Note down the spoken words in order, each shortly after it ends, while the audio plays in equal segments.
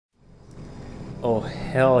Oh,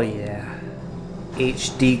 hell yeah.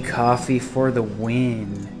 HD coffee for the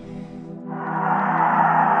win.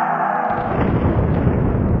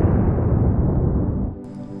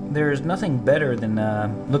 There's nothing better than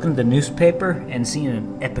looking at the newspaper and seeing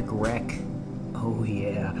an epic wreck. Oh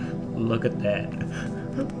yeah, look at that.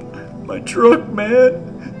 My truck,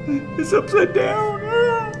 man, it's upside down.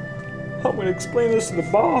 I'm gonna explain this to the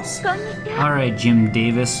boss. Alright, Jim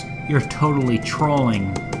Davis, you're totally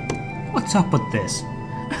trolling. What's up with this?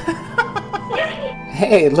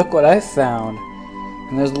 Hey, look what I found.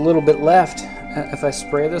 And there's a little bit left. If I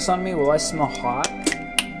spray this on me, will I smell hot?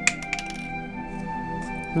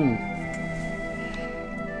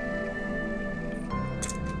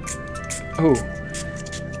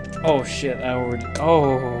 Oh shit, I already,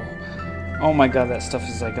 oh my god, that stuff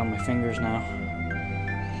is like on my fingers now.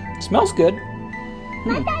 It smells good.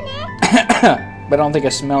 But I don't think I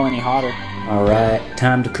smell any hotter. Alright,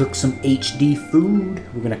 time to cook some HD food.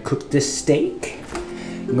 We're gonna cook this steak.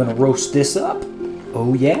 I'm gonna roast this up.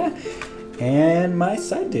 Oh yeah. And my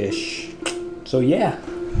side dish. So yeah.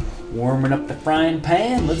 Warming up the frying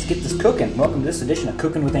pan. Let's get this cooking. Welcome to this edition of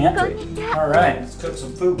Cooking with Anthrit. Alright, let's cook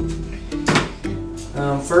some food.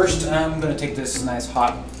 First, I'm going to take this nice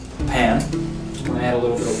hot pan. I'm going to add a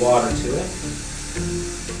little bit of water to it.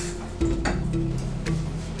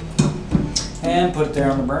 And put it there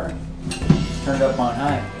on the burner. Turn it up on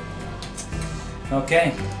high.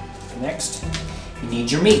 Okay, next, you need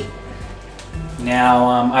your meat.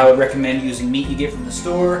 Now, I would recommend using meat you get from the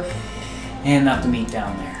store and not the meat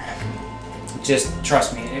down there. Just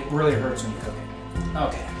trust me, it really hurts when you cook it.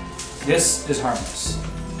 Okay, this is harmless.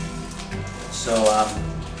 So,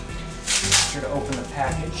 sure to open the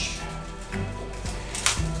package.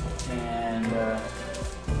 And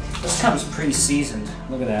this comes pre-seasoned.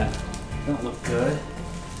 Look at that. Doesn't look good.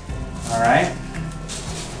 Alright.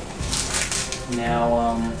 Now,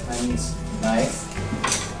 I need a knife.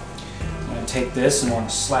 I'm going to take this and I want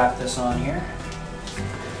to slap this on here.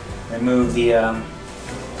 Remove the, I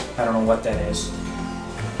don't know what that is.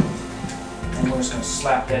 And we're just going to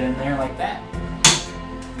slap that in there like that.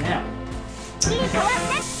 Now.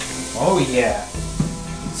 Oh yeah.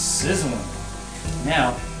 It's sizzling.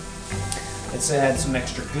 Now, let's add some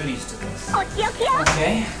extra goodies to this.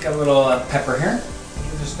 Okay, got a little pepper here.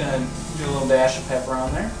 We're just going to do a little dash of pepper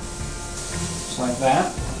on there. Just like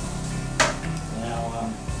that.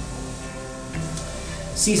 Now,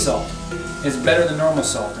 sea salt is better than normal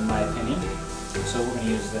salt in my opinion. So we're going to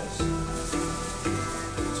use this.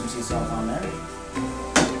 Put some sea salt on there.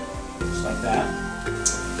 Just like that.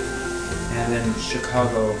 And then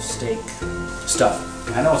Chicago steak stuff.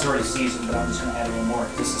 I know it's already seasoned, but I'm just going to add a little more.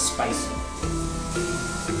 This is spicy.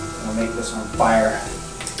 I'll make this on fire.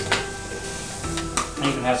 I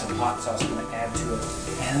even have some hot sauce I'm going to add to it.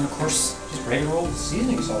 And then of course, just regular old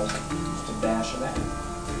seasoning salt. Just a dash of that.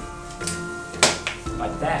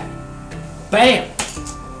 Like that. Bam!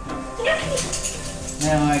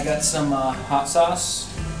 Now I got some hot sauce.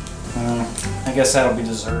 I guess that'll be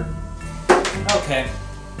dessert. Okay.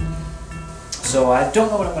 So I don't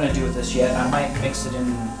know what I'm going to do with this yet. I might mix it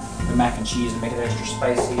in the mac and cheese and make it extra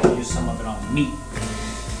spicy and use some of it on the meat.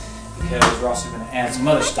 Because we're also going to add some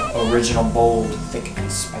other stuff. Original, bold, thick, and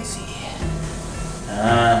spicy.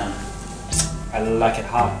 I like it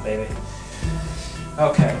hot, baby.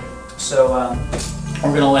 Okay, so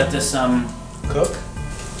we're going to let this cook.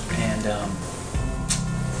 And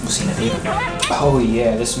we'll see in a few. Oh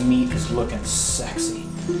yeah, this meat is looking sexy.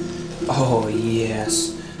 Oh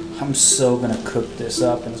yes. I'm so gonna cook this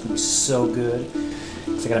up and it's gonna be so good.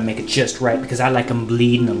 So I gotta make it just right because I like them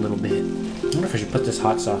bleeding a little bit. I wonder if I should put this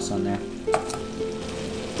hot sauce on there.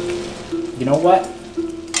 You know what?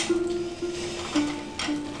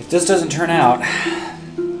 If this doesn't turn out,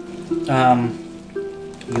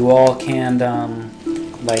 you all can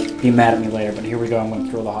like be mad at me later, but here we go. I'm gonna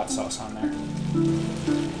throw the hot sauce on there.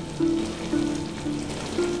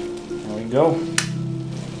 There we go.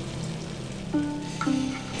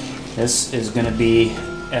 This is going to be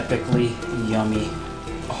epically yummy.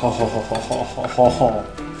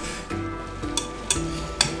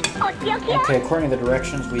 Okay, according to the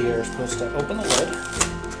directions, we are supposed to open the lid.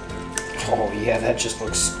 Oh yeah, that just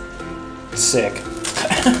looks sick.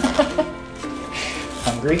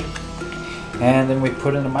 Hungry. And then we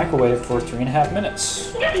put it in the microwave for 3.5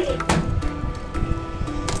 minutes.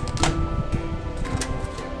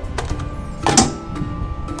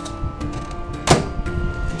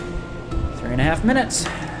 3.5 minutes.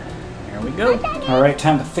 There we go. Alright,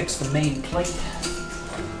 time to fix the main plate.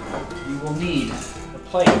 You will need a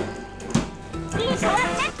plate.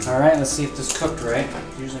 Alright, let's see if this cooked right.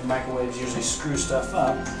 Usually microwaves usually screw stuff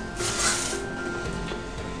up.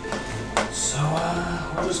 So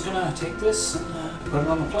we're just gonna take this and put it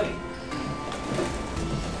on the plate.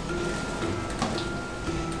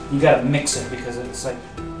 You gotta mix it because it's like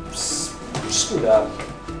screwed up.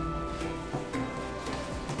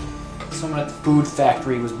 Someone at the food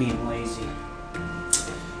factory was being lazy.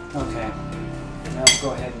 Okay, now let's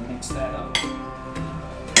go ahead and mix that up.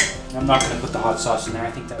 I'm not gonna put the hot sauce in there.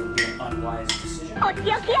 I think that would be an unwise decision.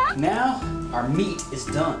 Now our meat is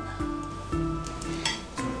done.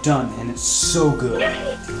 Done, and it's so good.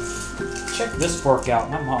 Check this fork out.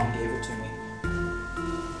 My mom gave it to me.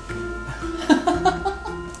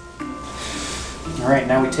 Alright,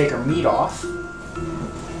 now we take our meat off. Ooh.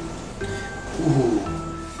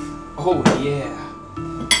 Oh, yeah.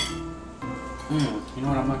 You know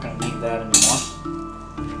what? I'm not going to need that anymore.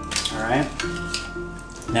 Alright.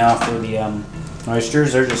 Now for the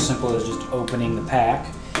oysters, they're just simple as just opening the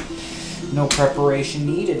pack. No preparation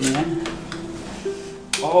needed, man.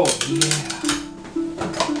 Oh, yeah.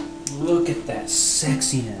 Look at that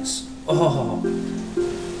sexiness. Oh,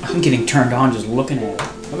 I'm getting turned on just looking at it.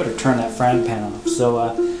 I better turn that frying pan off. So,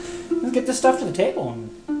 let's get this stuff to the table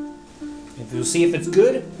and we'll see if it's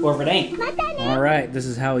good or if it ain't. Alright, this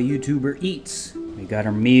is how a YouTuber eats. We got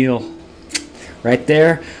our meal right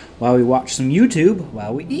there while we watch some YouTube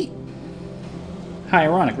while we eat. How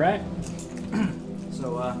ironic, right?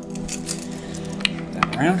 So,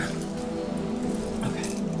 that around.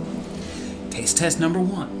 Taste test number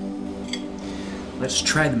 1. Let's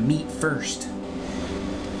try the meat first.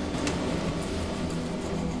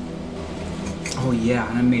 Oh yeah,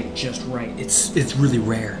 and I made it just right. It's really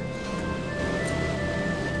rare.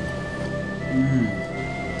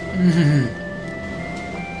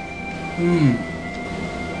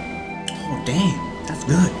 Oh dang, that's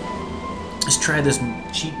good. Let's try this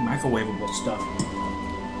cheap microwavable stuff.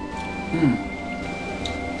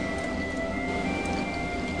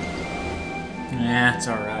 Yeah, it's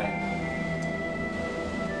alright.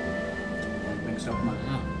 Mix up my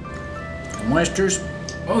oysters.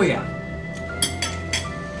 Oh yeah.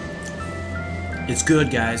 It's good,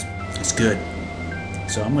 guys. It's good.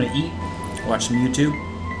 So I'm gonna eat, watch some YouTube,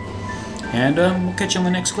 and we'll catch you on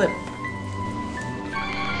the next clip.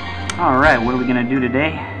 Alright, what are we gonna do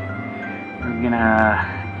today? We're gonna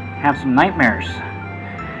have some nightmares.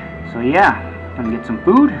 So yeah. Gonna get some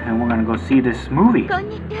food and we're gonna go see this movie.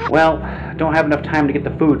 Well, don't have enough time to get the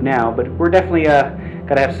food now, but we're definitely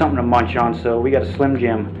gotta have something to munch on, so we got a Slim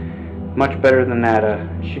Jim. Much better than that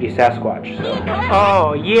shitty Sasquatch. So.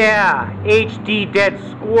 Oh yeah, HD dead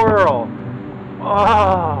squirrel.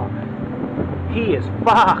 Oh, he is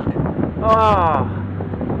fucked. Oh,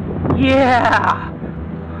 yeah.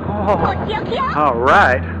 Oh. All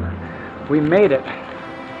right, we made it.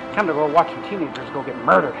 Time to go watch some teenagers go get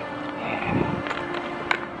murdered.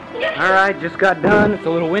 Alright, just got done. It's a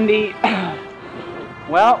little windy.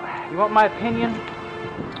 Well, you want my opinion?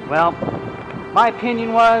 Well, my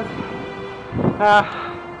opinion was,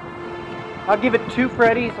 I'll give it 2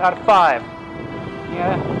 Freddy's out of 5.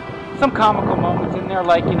 Yeah, some comical moments in there,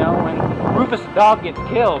 like, you know, when Rufus the dog gets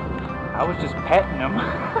killed. I was just petting him.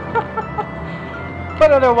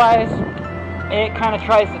 But otherwise, it kind of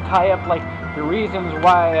tries to tie up, like, the reasons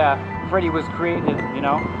why Freddy was created, you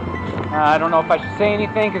know. I don't know if I should say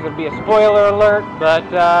anything because it'd be a spoiler alert, but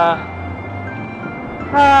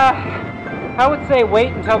I would say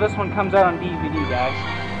wait until this one comes out on DVD, guys.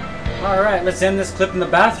 Alright, let's end this clip in the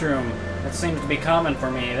bathroom. That seems to be common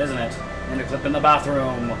for me, doesn't it? End a clip in the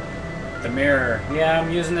bathroom. The mirror. Yeah,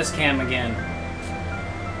 I'm using this cam again.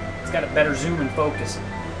 It's got a better zoom and focus.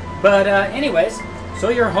 But anyways, so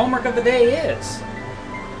your homework of the day is,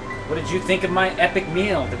 what did you think of my epic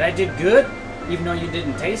meal? Did I do good? Even though you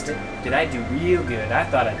didn't taste it, did I do real good? I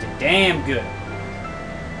thought I did damn good.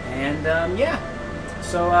 And yeah,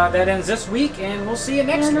 so that ends this week, and we'll see you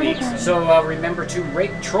next week. So remember to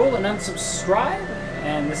rate, troll, and unsubscribe.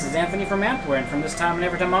 And this is Anthony from AnthWare, and from this time and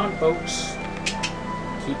every time on, folks,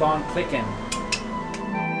 keep on clicking.